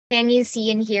Can you see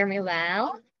and hear me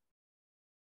well?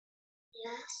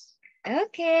 Yes.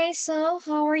 Okay, so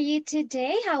how are you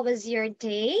today? How was your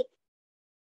day?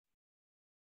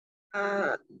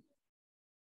 I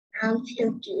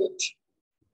feel good.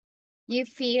 You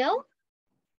feel?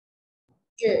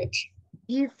 Good.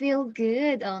 You feel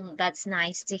good. Oh, that's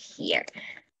nice to hear.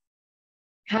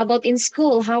 How about in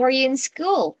school? How are you in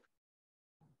school?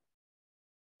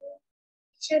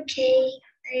 It's okay.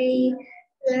 I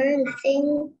learn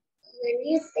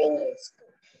new thing in school.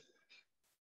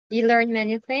 You learned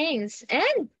many things.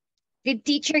 And did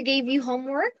teacher gave you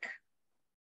homework?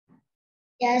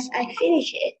 Yes, I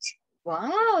finished it.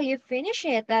 Wow, you finish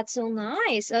it. That's so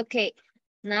nice. Okay,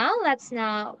 let's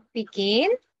begin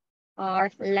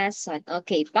our lesson.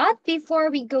 Okay, but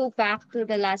before we go back to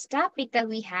the last topic that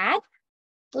we had,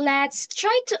 let's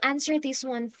try to answer this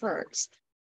one first.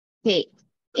 Okay,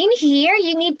 in here,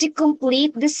 you need to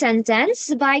complete the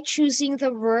sentence by choosing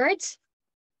the words,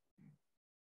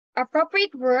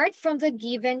 appropriate word from the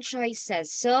given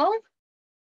choices. So,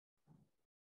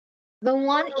 the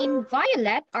one in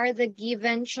violet are the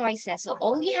given choices. So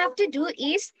all you have to do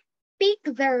is pick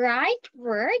the right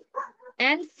word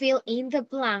and fill in the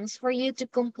blanks for you to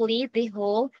complete the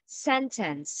whole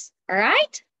sentence. All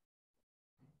right?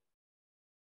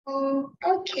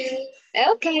 Okay.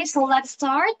 Okay, so let's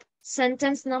start.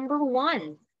 Sentence number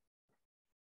 1.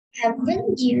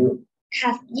 Haven't you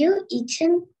have you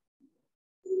eaten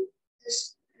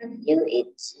have you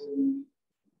eaten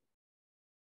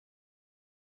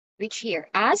Which here?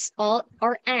 As, all,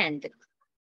 or and?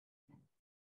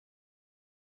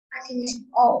 I think it's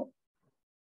all.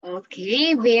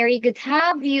 Okay, very good.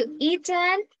 Have you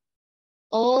eaten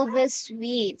all the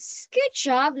sweets? Good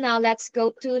job. Now let's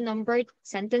go to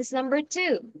sentence number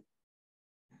 2.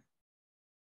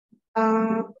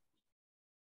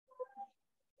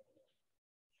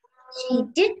 She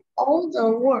did all the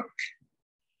work.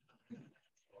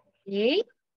 Okay,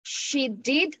 she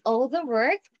did all the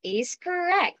work is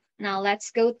correct. Now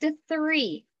let's go to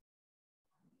 3.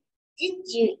 Did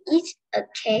you eat a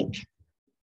cake?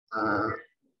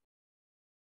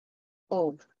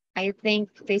 Oh, I think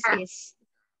this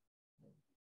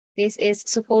is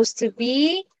supposed to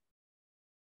be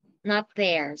not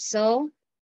there. So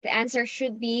the answer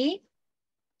should be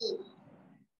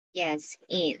yes,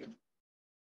 in.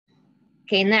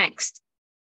 Okay, next.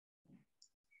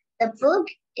 The book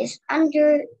is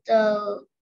under the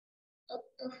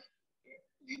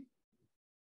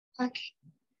okay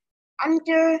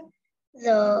under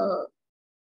the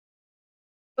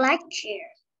black chair.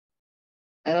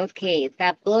 Okay,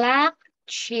 the black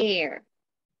chair,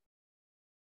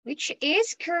 which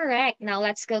is correct. Now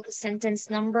let's go to sentence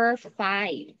number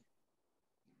 5.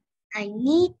 I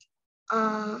need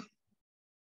I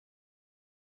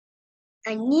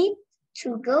need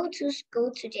to go to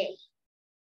school today.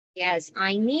 Yes,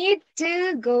 I need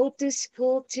to go to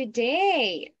school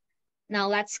today. Now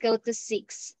let's go to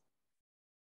 6.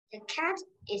 The cat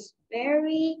is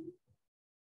very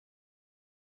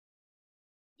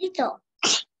little.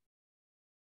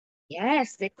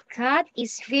 Yes, the cat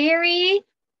is very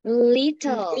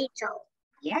little. Little.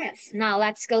 Yes, now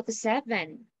let's go to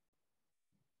 7.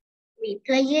 We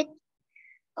play it.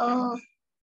 Uh,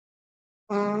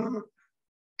 uh,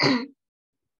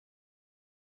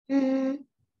 mm,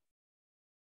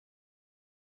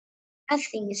 I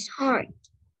think it's hard.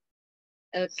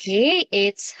 Okay,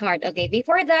 it's hard. Okay,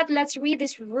 before that, let's read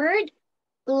this word,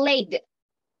 played.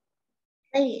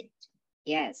 Play it.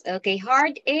 Yes, okay,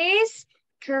 hard is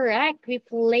correct. We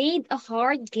played a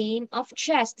hard game of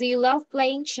chess. Do you love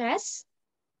playing chess?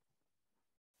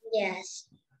 Yes.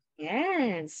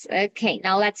 Yes, okay,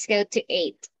 now let's go to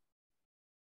 8.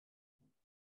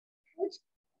 Put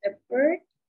the bird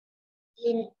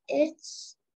in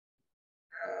its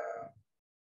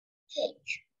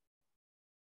cage.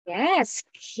 Yes,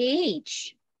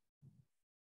 cage.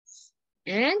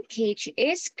 And cage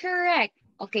is correct.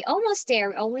 Okay, almost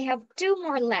there. We only have 2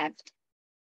 more left.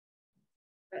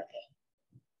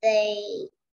 Okay.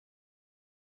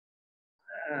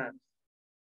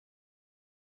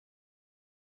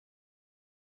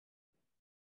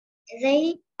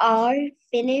 They are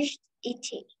finished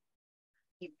eating.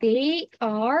 They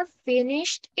are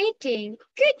finished eating.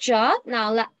 Good job.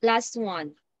 Now, last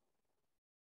one.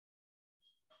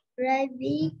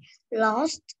 Ravi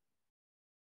lost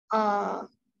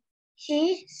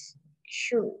his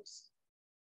shoes.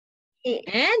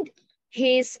 And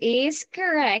his is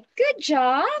correct. Good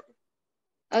job.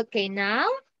 Okay, now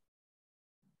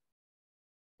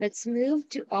let's move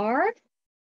to our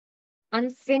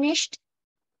unfinished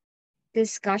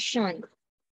discussion.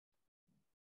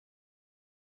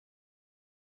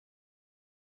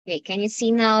 Okay, can you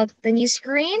see now the new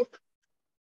screen?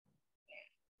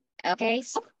 Okay,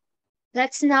 so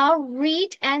let's now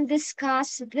read and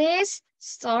discuss this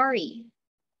story.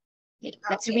 Okay,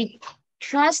 let's read.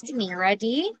 Trust me,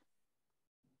 ready?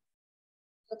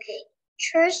 Okay,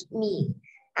 trust me.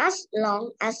 As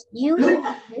long as you live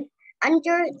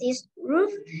under this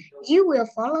roof, you will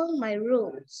follow my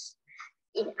rules.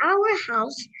 In our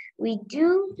house, we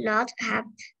do not have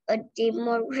a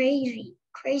democracy.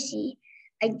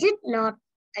 I did not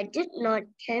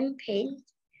campaign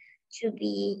to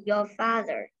be your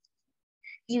father.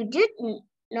 You did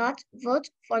not vote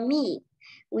for me.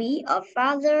 We are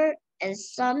father and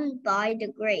son by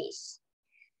the grace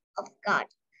of God.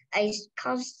 I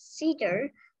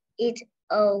consider it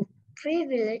a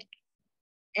privilege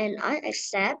and I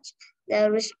accept the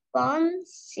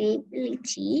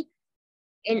responsibility.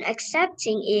 In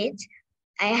accepting it,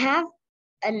 I have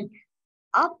an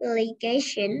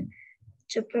obligation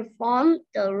to perform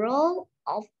the role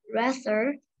of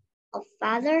father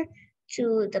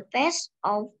to the best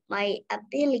of my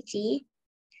ability.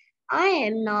 I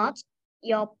am not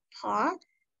your pa.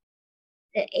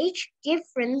 The age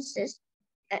differences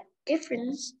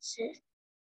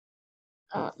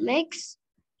makes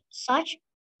such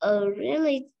a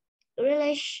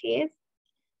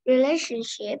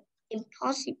relationship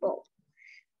impossible.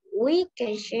 We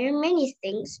can share many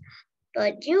things,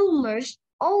 but you must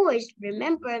always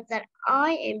remember that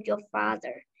I am your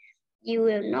father. You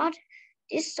will not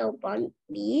disobey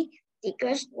me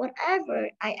because whatever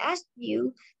I ask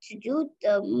you to do,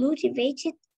 the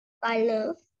motivated by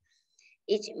love,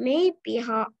 it may be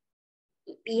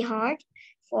hard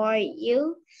for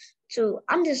you to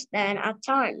understand at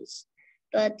times,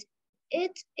 but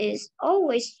it is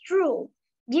always true.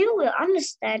 You will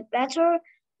understand better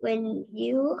when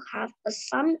you have a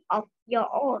son of your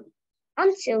own.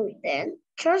 Until then,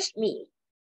 trust me.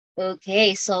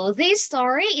 Okay, so this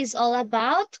story is all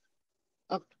about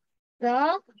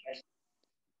the,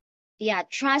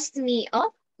 trust me.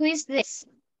 Oh, who is this?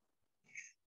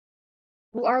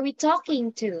 Who are we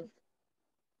talking to?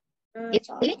 It's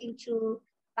Talking to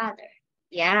father.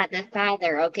 Yeah, the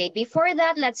father. Okay, before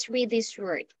that, let's read this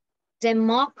word.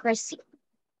 Democracy.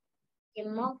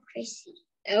 Democracy.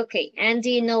 Okay, and do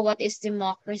you know what is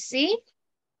democracy?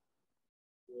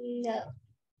 No.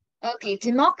 Okay,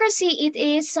 democracy, it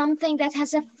is something that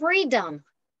has a freedom,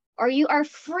 or you are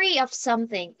free of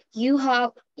something. You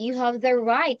have the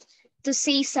right to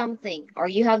say something, or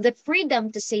you have the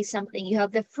freedom to say something. You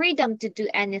have the freedom to do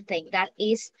anything. That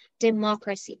is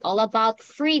democracy, all about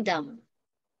freedom.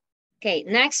 Okay,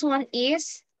 next one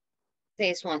is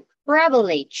this one,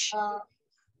 privilege.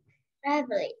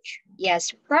 Privilege.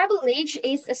 Yes, privilege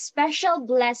is a special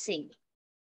blessing.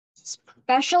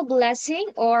 Special blessing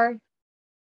or,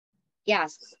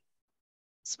 yes,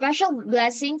 special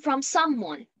blessing from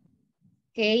someone.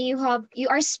 Okay, you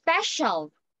are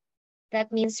special.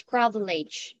 That means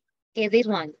privilege. Okay, this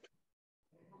one.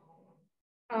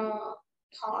 Paul.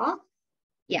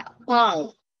 Yeah,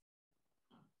 Paul.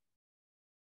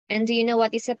 And do you know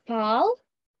what is a pal?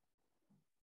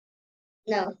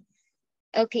 No.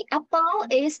 Okay, a pal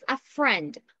is a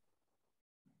friend.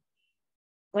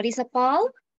 What is a pal?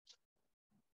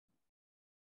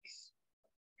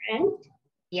 Friend.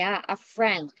 Yeah, a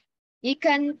friend. You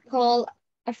can call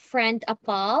a friend a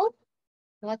pal.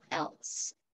 What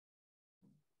else?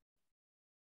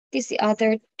 This is the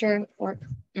other term for,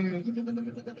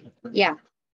 yeah,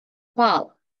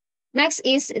 pal. Next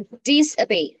is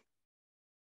disobey.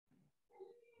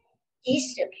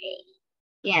 Disobey.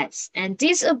 Yes, and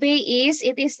disobey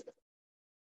it is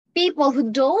people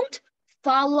who don't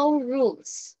follow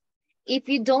rules. If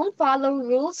you don't follow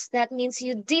rules, that means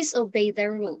you disobey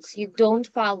the rules. You don't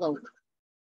follow.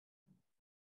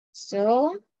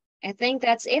 So I think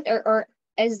that's it. Or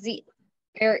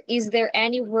is there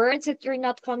any words that you're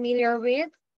not familiar with?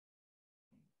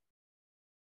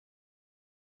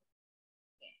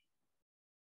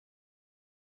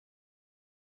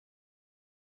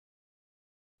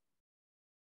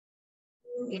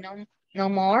 You know, no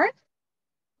more?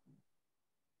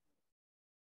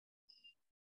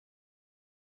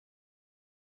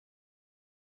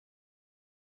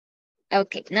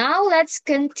 Okay, now let's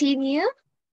continue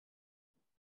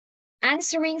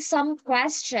answering some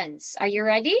questions. Are you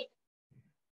ready?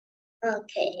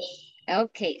 Okay.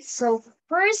 Okay, so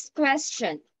first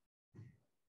question.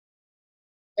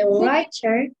 The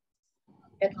writer.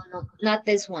 No, not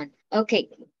this one. Okay.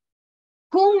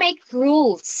 Who make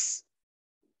rules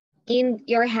in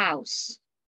your house?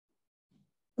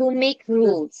 Who make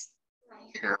rules?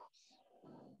 My house.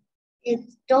 It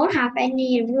don't have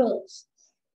any rules.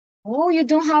 Oh, you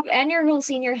don't have any rules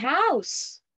in your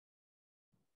house.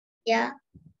 Yeah.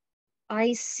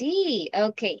 I see.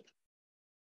 Okay.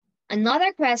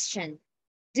 Another question.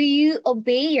 Do you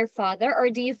obey your father or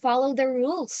do you follow the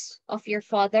rules of your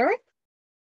father?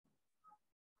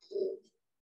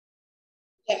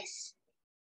 Yes.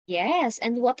 Yes.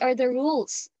 And what are the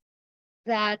rules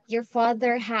that your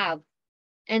father have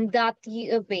and that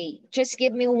you obey? Just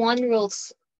give me one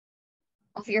rules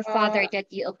of your father Uh,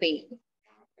 that you obey.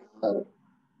 uh,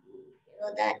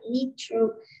 that need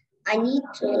to I need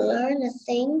to learn a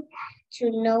thing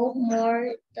to know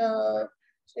more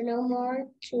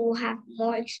to have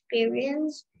more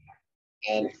experience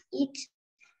and eat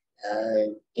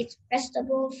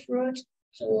vegetable fruit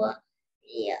to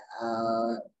be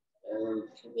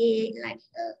to be like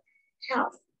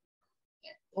health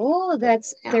Oh,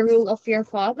 that's the health. rule of your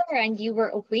father and you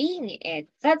were obeying it.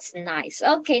 That's nice.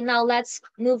 Okay, now let's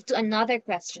move to another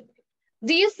question.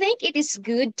 Do you think it is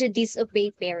good to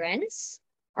disobey parents?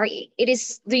 Or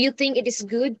do you think it is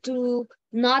good to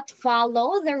not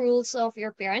follow the rules of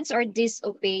your parents or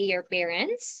disobey your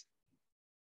parents?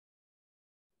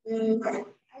 I think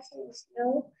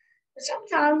so.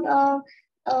 Sometimes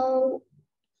uh,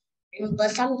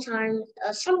 but sometimes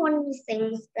someone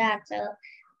thinks that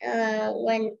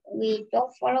when we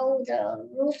don't follow the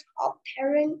rules of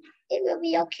parents, it will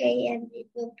be okay and it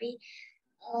will be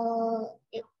uh,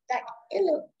 it, that it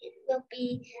will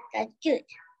be that good.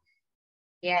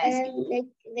 Yes. And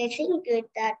they think good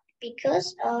that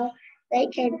because they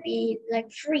can be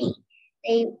like free,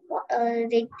 they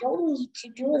don't need to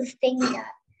do the thing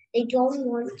that they don't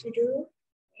want to do,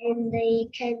 and they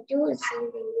can do the thing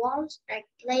they want, like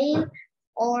play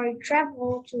or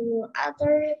travel to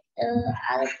other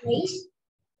place.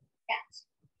 That's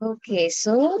Okay,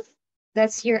 so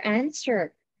that's your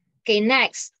answer. Okay,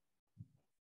 next.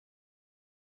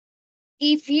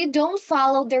 If you don't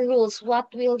follow the rules,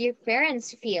 what will your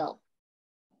parents feel?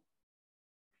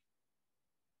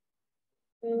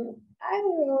 I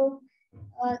will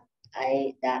uh,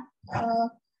 I that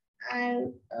I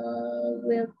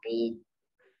will be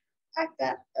fact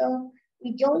that I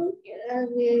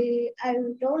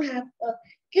don't have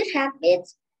good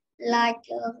habits like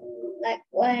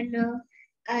when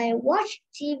I watch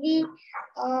TV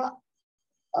uh,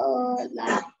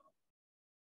 like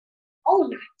all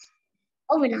night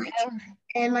overnight,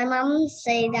 and my mom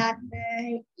say that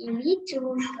you need to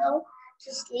go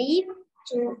to sleep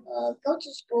to go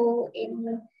to school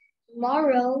in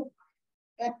tomorrow,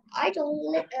 but I don't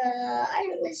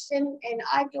listen, and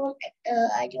I don't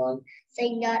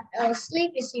think that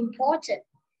sleep is important.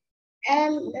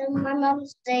 And my mom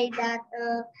say that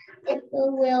it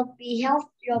will be help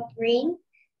your brain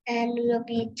and will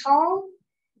be tall.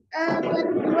 But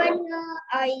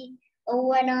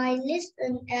when I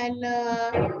listen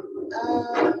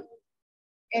uh,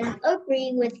 and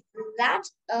agree with that,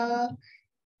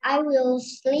 I will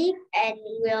sleep and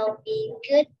will be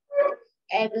good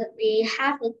and we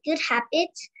have a good habit.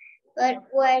 But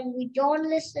when we don't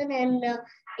listen and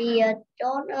we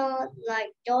don't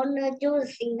do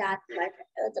the thing that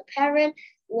the parent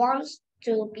wants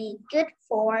to be good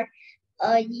for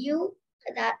you,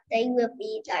 that they will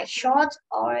be like short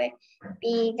or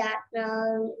be that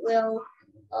will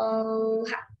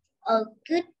have a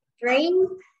good brain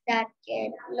that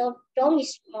can not don't be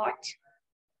smart.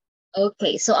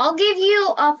 Okay, so I'll give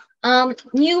you a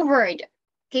new word.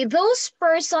 Okay, those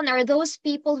person or those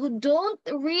people who don't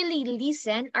really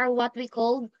listen are what we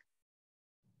call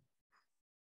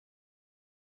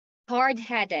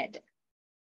hard-headed.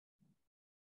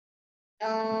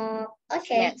 Okay.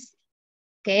 Yes.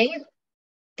 Okay.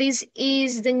 This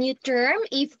is the new term.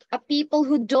 If a people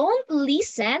who don't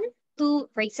listen to,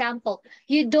 for example,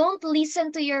 you don't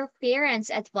listen to your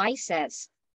parents' advices,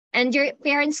 and your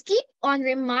parents keep on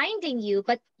reminding you,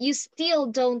 but you still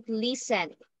don't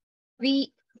listen.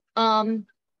 We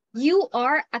you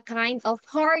are a kind of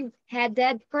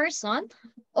hard-headed person,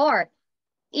 or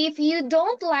if you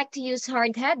don't like to use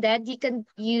hard-headed, you can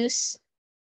use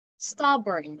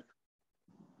stubborn.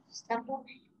 Stop.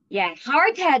 Yeah,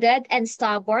 hard-headed and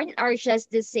stubborn are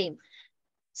just the same.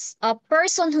 A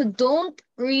person who don't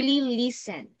really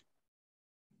listen.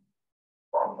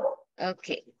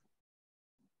 Okay.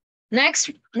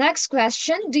 Next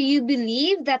question. Do you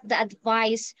believe that the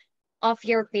advice of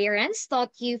your parents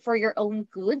taught you for your own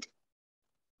good?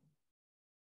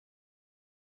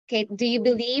 Okay, do you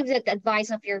believe that the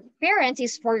advice of your parents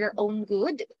is for your own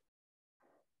good?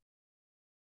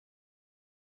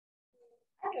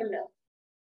 I don't know.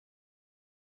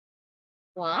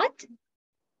 What?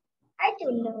 I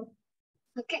don't know.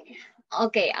 Okay.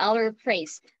 Okay, I'll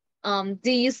rephrase.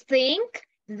 Do you think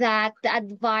that the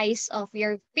advice of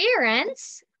your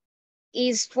parents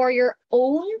is for your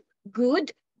own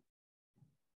good?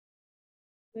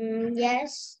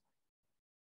 Yes.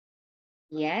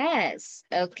 Yes.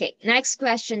 Okay. Next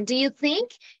question. Do you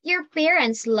think your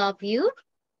parents love you?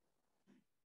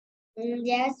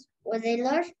 Yes. Well, they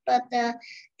love, but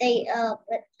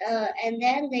and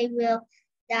then they will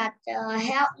that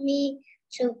help me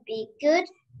to be good.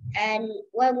 And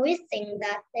when we think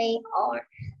that they are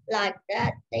like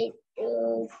that, they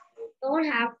don't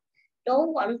have,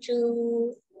 don't want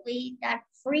to be that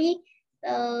free.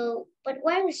 But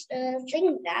when we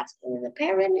think that the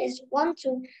parent is want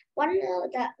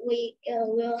that we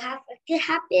will have a good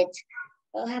habit,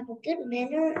 will have a good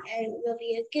manner, and will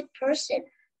be a good person.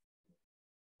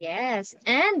 Yes.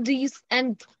 And do you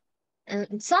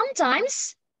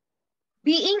sometimes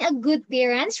being a good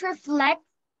parents reflect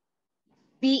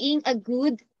being a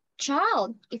good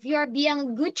child. If you are being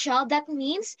a good child, that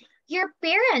means your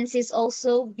parents is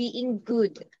also being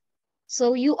good.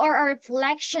 So you are a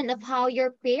reflection of how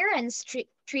your parents treat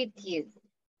you.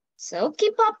 So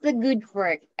keep up the good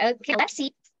work. Okay, let's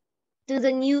see to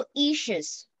the new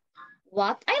issues.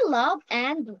 What I love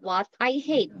and what I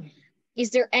hate. Is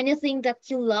there anything that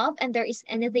you love and there is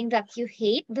anything that you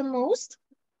hate the most?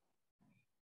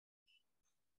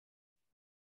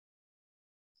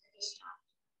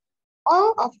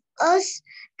 All of us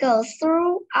go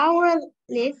through our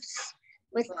lives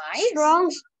with Lives?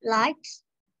 strong likes,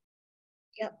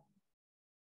 yep,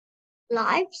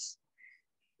 lives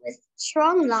with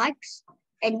strong likes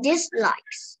and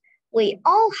dislikes. We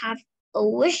all have a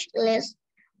wish list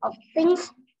of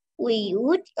things we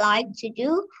would like to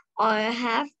do or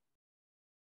have,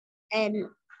 and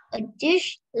a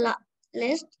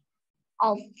list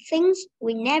of things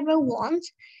we never want.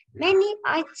 Many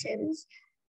items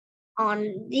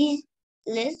on these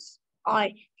lists are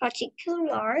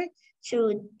particular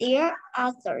to their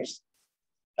authors,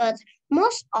 but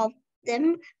most of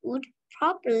them would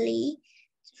probably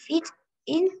fit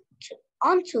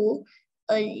onto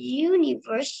a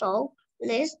universal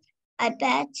list. I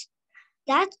bet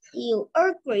that you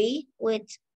agree with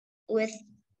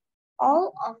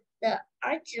all of the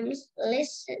items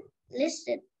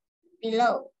listed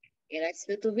below. Okay, let's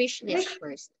do the wish list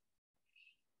first.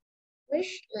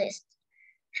 Wish list.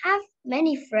 Have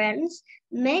many friends,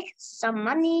 make some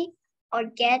money, or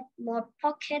get more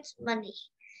pocket money.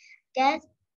 Get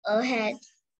ahead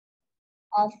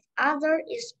of others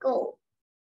is goal.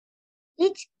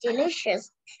 Eat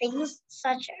delicious things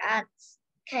such as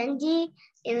candy,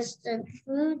 instant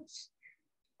foods,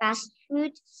 fast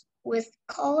foods with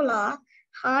cola,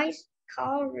 high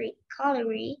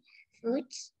calorie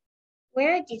foods,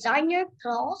 wear designer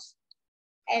clothes,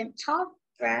 and top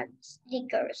brand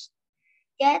sneakers.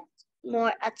 Get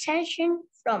more attention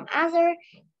from others,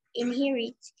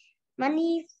 inherit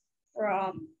money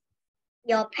from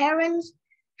your parents,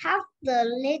 have the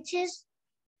latest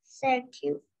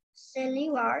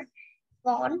cellular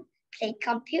phone, play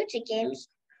computer games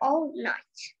all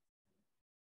night.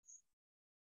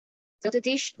 So the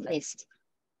dish list.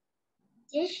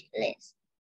 Dish list.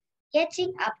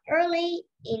 Getting up early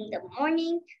in the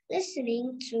morning,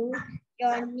 listening to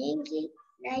your naggy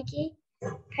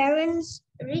parents,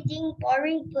 reading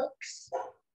boring books.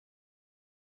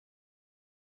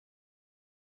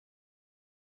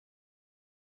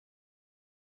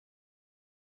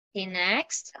 Okay,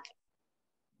 next.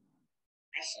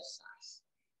 Exercise.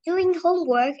 Doing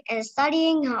homework and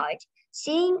studying hard,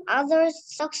 seeing others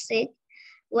succeed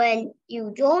when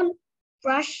you don't,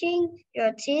 brushing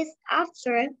your teeth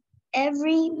after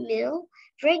every meal,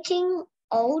 breaking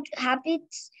old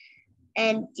habits,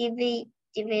 and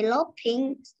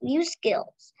developing new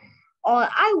skills. Or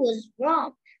I was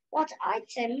wrong. What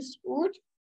items would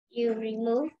you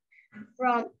remove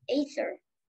from either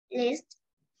list?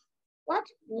 What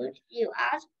would you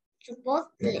add to both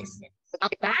lists?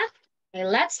 Back. Okay,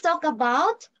 let's talk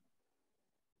about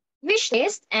wish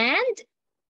list and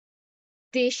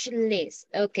dish list.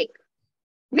 Okay.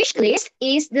 Wish list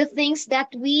is the things that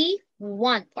we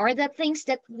want or the things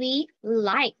that we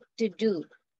like to do.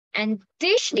 And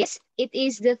dish list, it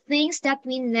is the things that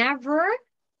we never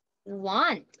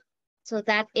want. So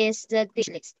that is the dish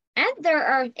list. And there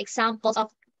are examples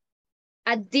of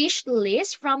a dish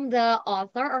list from the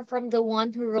author or from the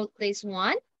one who wrote this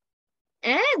one.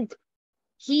 And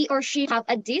he or she have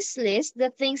a dish list, the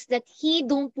things that he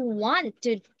don't want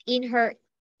to in her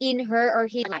or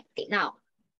his life. Okay, now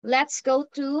let's go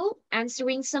to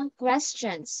answering some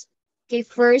questions. Okay,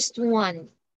 first one.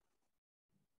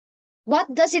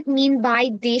 What does it mean by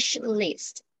dish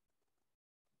list?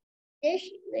 Dish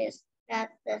list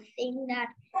That's the thing that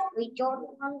we don't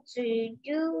want to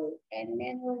do and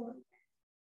never want.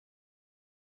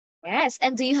 Yes,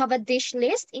 and do you have a dish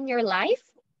list in your life?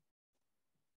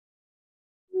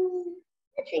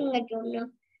 I think I don't know.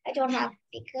 I don't have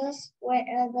because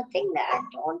the thing that I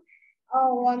don't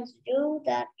want to do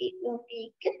that it will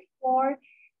be good for,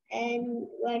 and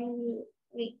when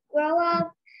we grow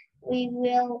up, we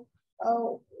will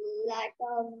like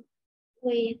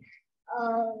we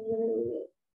uh,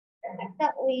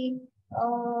 that we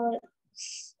uh,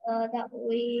 that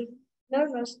we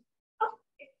nervous.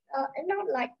 Not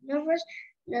like nervous.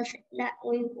 That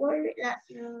we worry that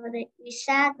we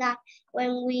sad that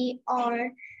when we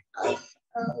are like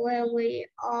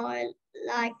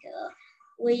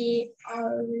we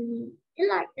are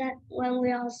like that when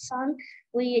we are son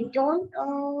we don't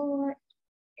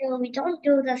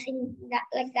do the thing that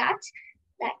like that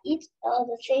eat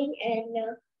the thing and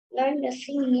learn the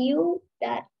thing new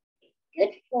that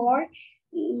good for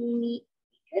me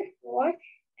good for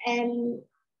and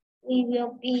we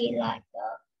will be like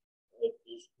we'll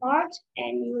be smart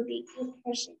and we'll be good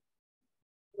person.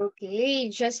 Okay,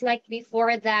 just like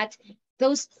before that,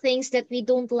 those things that we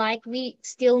don't like, we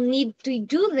still need to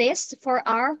do this for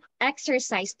our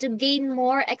exercise to gain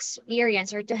more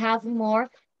experience or to have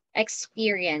more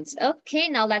experience. Okay,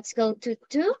 now let's go to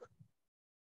 2.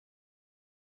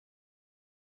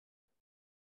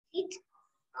 Fit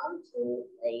onto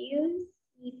a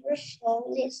universal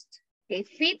list. Okay,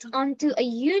 fit onto a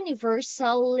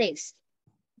universal list.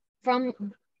 From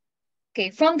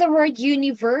the word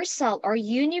universal or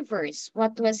universe,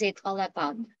 what was it all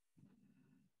about?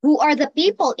 Who are the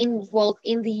people involved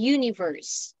in the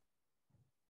universe?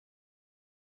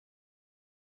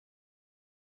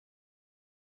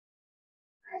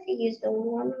 I think it's the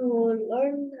one who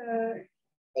learned the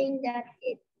thing that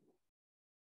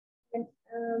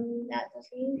that the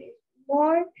thing is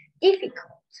more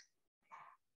difficult.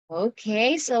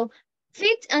 Okay, so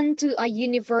fit onto a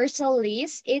universal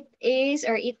list, it is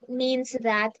or it means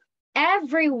that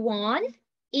everyone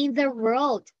in the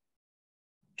world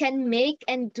can make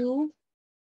and do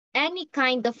any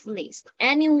kind of list.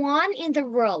 Anyone in the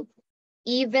world,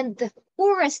 even the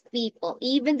poorest people,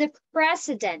 even the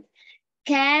president,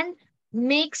 can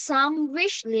make some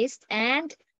wish list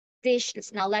and dish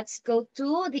list. Now let's go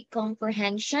to the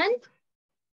comprehension.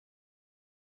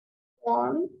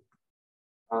 One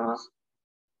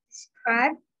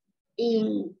describe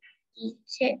in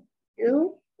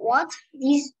detail what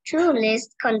these two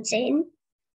lists contain.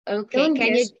 Okay, Don't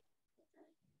just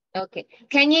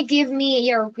can you give me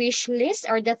your wish list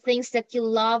or the things that you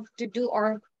love to do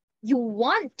or you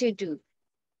want to do?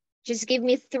 Just give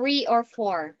me 3 or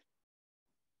 4.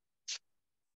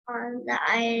 that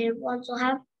I want to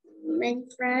have many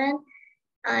friends.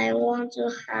 I want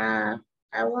to have.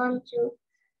 I want to.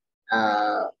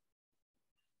 Uh,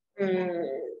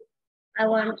 I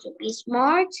want to be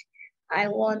smart. I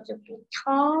want to be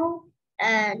tall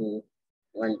and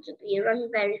want to be run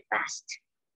very fast.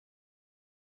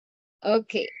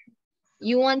 Okay,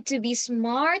 you want to be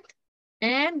smart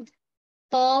and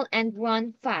tall and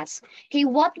run fast. Okay,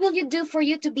 what will you do for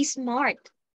you to be smart?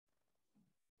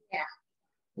 Yeah.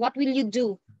 What will you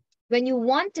do when you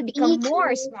want to become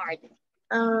more smart?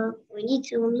 We need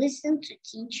to listen to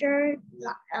teacher.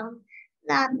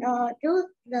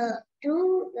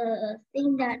 Do the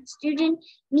thing that student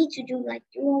need to do, like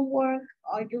do homework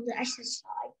or do the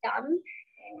exercise done,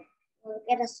 and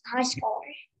get a high score.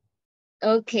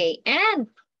 Okay, and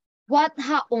what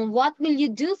will you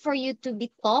do for you to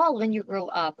be tall when you grow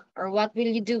up? Or what will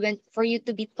you do for you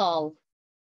to be tall?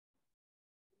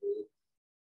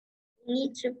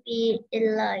 Need to be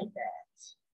like that.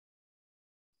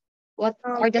 What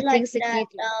are the like things that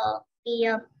that,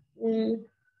 you do?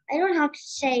 I don't have to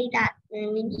say that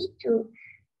we need to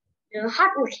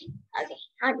hardworking. Okay,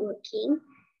 hardworking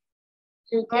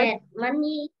to get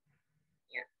money.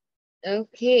 Yeah.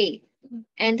 Okay,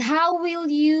 and how will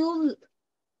you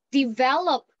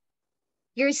develop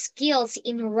your skills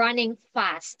in running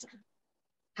fast?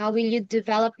 How will you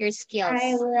develop your skills?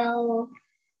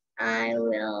 I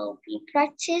will be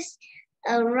practice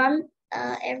run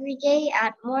every day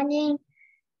at morning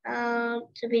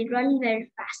to be run very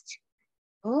fast.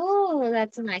 Oh,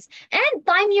 that's nice. And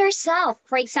time yourself.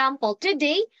 For example,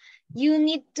 today you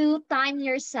need to time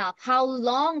yourself. How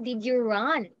long did you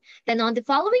run? Then on the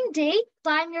following day,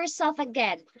 time yourself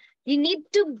again. You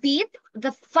need to beat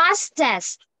the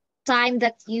fastest time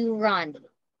that you run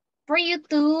for you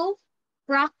to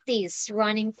practice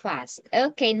running fast.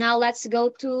 Okay, now let's go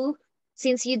to,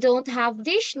 since you don't have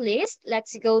dish list,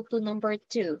 let's go to number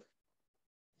 2.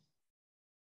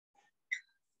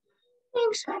 I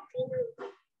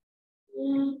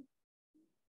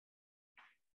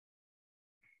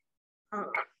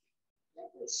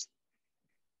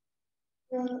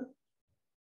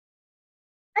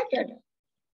don't know.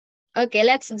 Okay,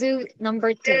 let's do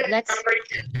number 2.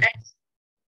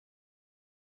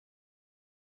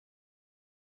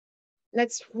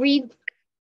 Let's read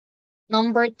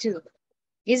number 2.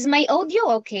 Is my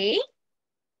audio okay?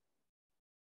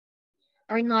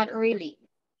 Or not really?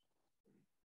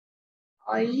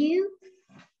 Are you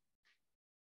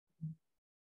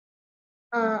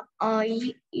are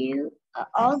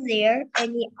there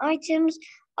any items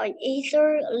on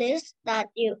either list that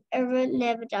you ever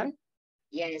never done?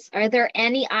 Yes. Are there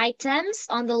any items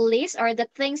on the list or the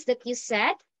things that you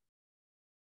said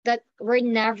that were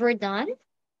never done?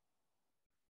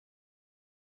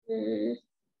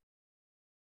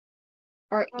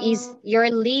 Or is your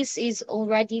list is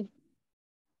already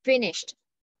finished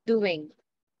doing?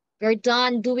 You're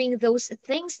done doing those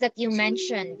things that you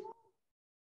mentioned.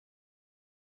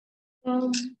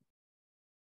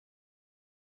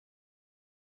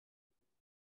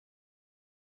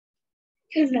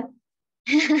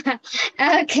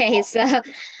 Okay, so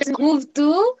let's move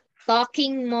to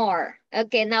talking more.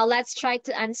 Okay, now let's try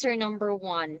to answer number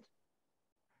 1.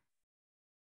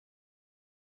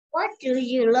 What do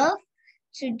you love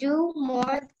to do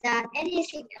more than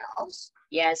anything else?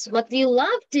 Yes, what do you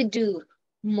love to do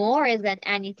more than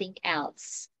anything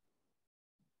else?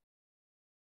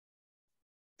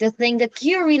 The thing that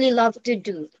you really love to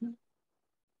do.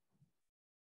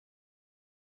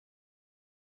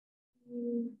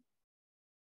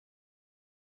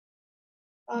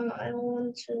 I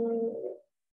want to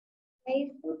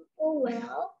play football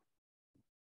well.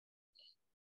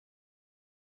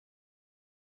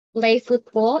 Play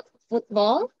football?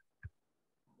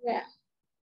 Yeah.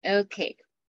 Okay.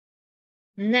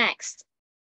 Next.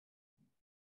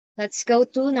 Let's go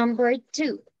to number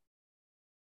 2.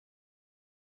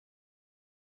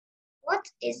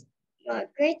 What is your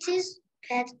greatest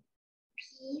pet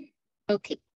peeve?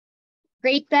 Okay.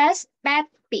 Greatest pet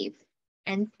peeve.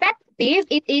 And pet peeve,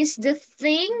 it is the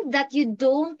thing that you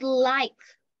don't like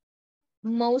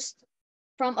most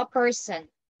from a person.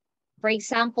 For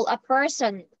example,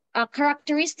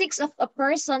 characteristics of a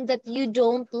person that you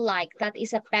don't like, that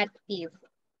is a pet peeve.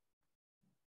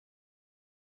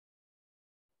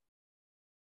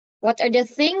 What are the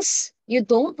things you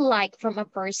don't like from a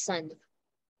person?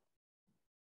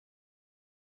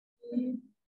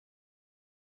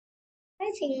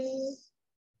 I think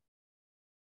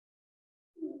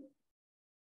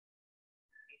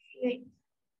it's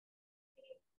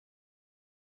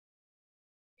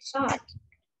hard.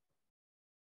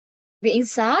 Being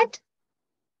sad?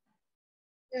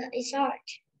 It's hard.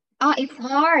 Oh, it's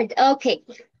hard. Okay.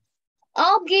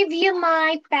 I'll give you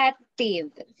my pet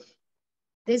peeve.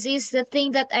 This is the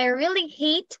thing that I really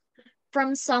hate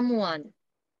from someone.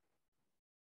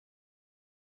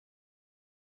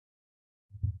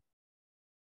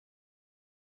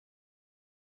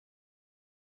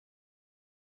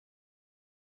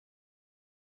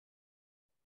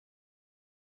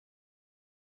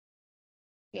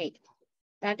 Okay.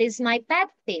 That is my pet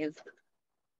peeve.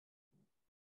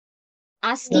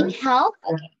 Asking help,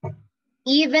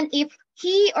 even if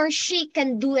he or she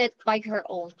can do it by their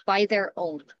own.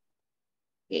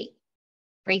 Okay.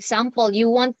 For example,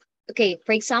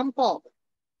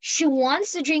 she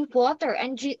wants to drink water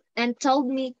and told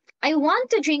me, I want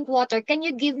to drink water. Can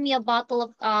you give me a bottle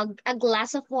of a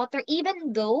glass of water?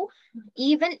 Even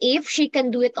if she can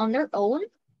do it on her own,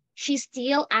 she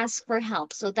still asks for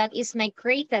help. So that is my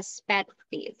greatest pet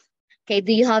peeve. Okay,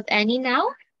 do you have any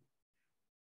now?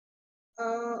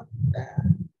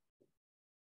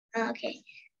 Okay.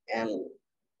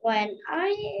 When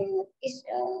I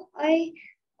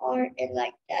or it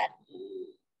like that.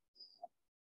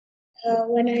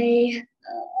 When I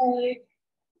was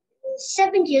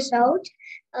 7 years old,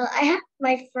 I have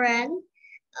my friend,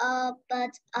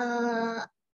 but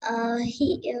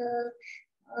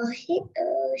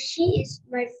she is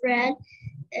my friend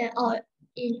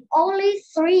in only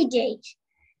 3 days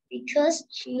because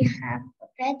she have a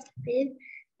pet peeve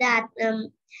that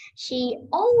she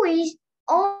always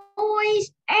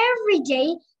every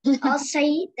day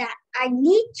say that I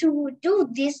need to do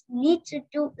this, need to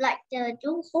do like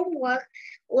do homework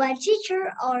when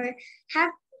teacher or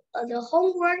have the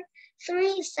homework.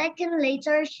 3 seconds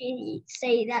later, she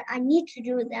say that I need to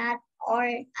do that, or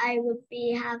I will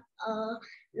be have a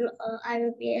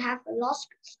lost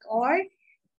score.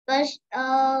 But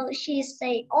she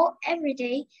say every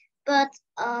day, but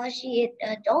she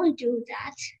don't do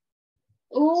that. She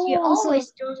Oh, so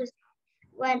always do this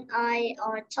when I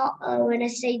talk when I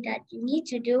say that you need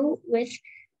to do with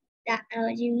that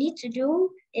you need to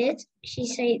do it, she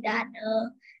say that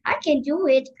I can do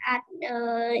it at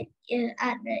the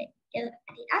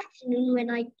afternoon when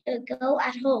I go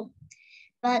at home.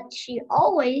 But she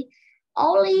always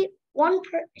only one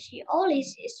per she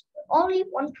always is only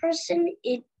one person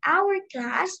in our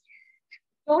class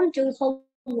don't do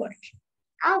homework.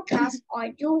 Our class I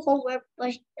do homework,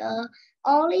 but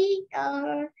only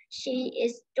she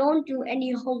is don't do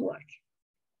any homework.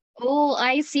 Oh,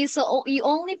 I see. So you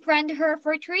only friend her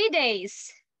for 3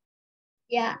 days.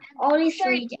 Yeah, only After,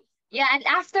 3 days. yeah, and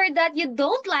after that, you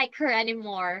don't like her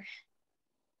anymore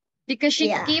because she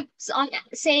Yeah, keeps on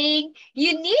saying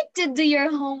you need to do your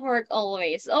homework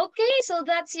always. Okay, so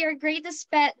that's your greatest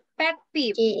pet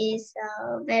peeve. she is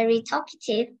very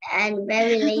talkative and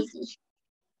very lazy.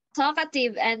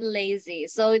 Talkative and lazy.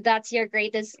 So that's your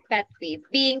greatest pet peeve.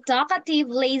 Being talkative,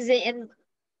 lazy, and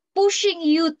pushing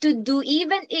you to do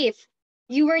even if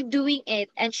you were doing it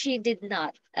and she did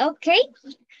not. Okay?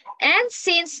 And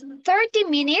since 30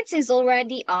 minutes is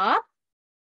already up,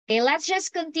 okay, let's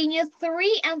just continue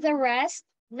 3 and the rest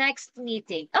next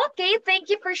meeting. Okay, thank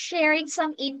you for sharing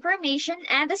some information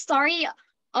and the story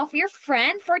of your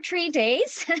friend for 3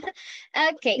 days.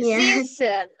 Okay, see you Yeah.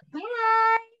 soon.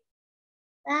 Bye.